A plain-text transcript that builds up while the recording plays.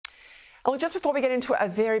Well, just before we get into a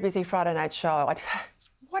very busy Friday night show,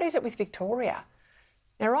 what is it with Victoria?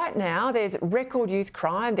 Now, right now, there's record youth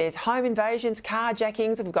crime, there's home invasions,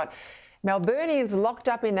 carjackings. We've got Melburnians locked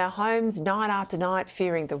up in their homes night after night,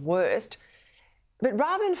 fearing the worst. But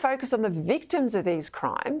rather than focus on the victims of these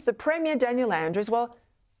crimes, the Premier, Daniel Andrews, well,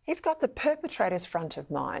 he's got the perpetrators front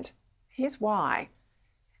of mind. Here's why.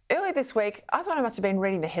 Earlier this week, I thought I must have been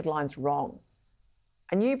reading the headlines wrong.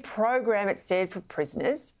 A new program, it said, for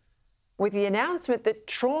prisoners, with the announcement that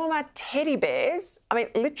trauma teddy bears,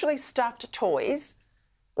 literally stuffed toys,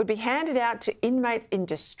 would be handed out to inmates in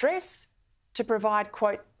distress to provide,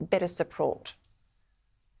 quote, better support.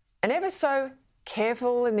 And ever so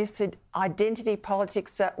careful in this identity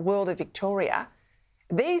politics world of Victoria,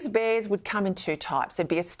 these bears would come in two types. There'd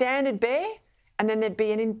be a standard bear and then there'd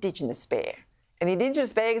be an Indigenous bear. And the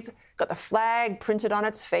Indigenous bear's got the flag printed on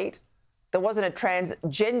its feet. There wasn't a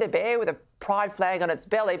transgender bear with a pride flag on its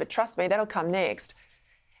belly, but trust me, that'll come next.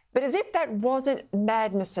 But as if that wasn't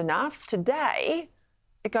madness enough, today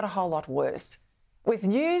it got a whole lot worse, with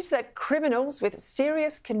news that criminals with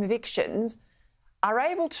serious convictions are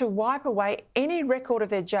able to wipe away any record of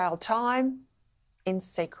their jail time in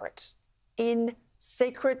secret,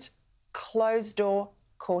 closed-door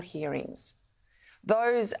court hearings.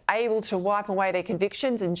 Those able to wipe away their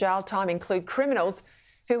convictions and jail time include criminals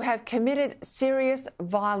who have committed serious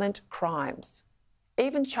violent crimes,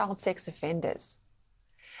 even child sex offenders.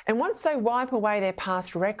 And once they wipe away their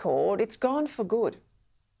past record, it's gone for good.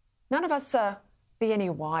 None of us are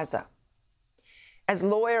any wiser. As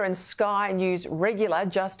lawyer and Sky News regular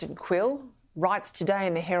Justin Quill writes today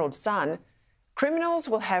in the Herald Sun, criminals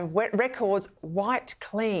will have records wiped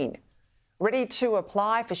clean, ready to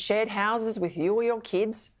apply for shared houses with you or your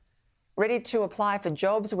kids, ready to apply for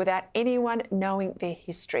jobs without anyone knowing their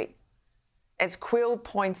history. As Quill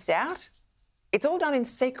points out, it's all done in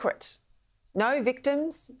secret. No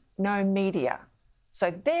victims, no media.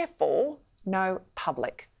 So therefore, no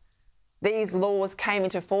public. These laws came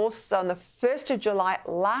into force on the 1st of July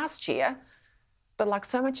last year, but like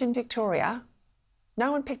so much in Victoria,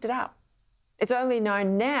 no one picked it up. It's only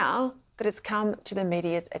known now that it's come to the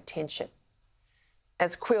media's attention.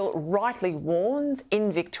 As Quill rightly warns,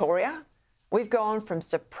 in Victoria, we've gone from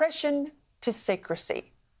suppression to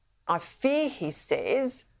secrecy. I fear, he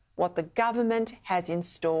says, what the government has in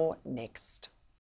store next.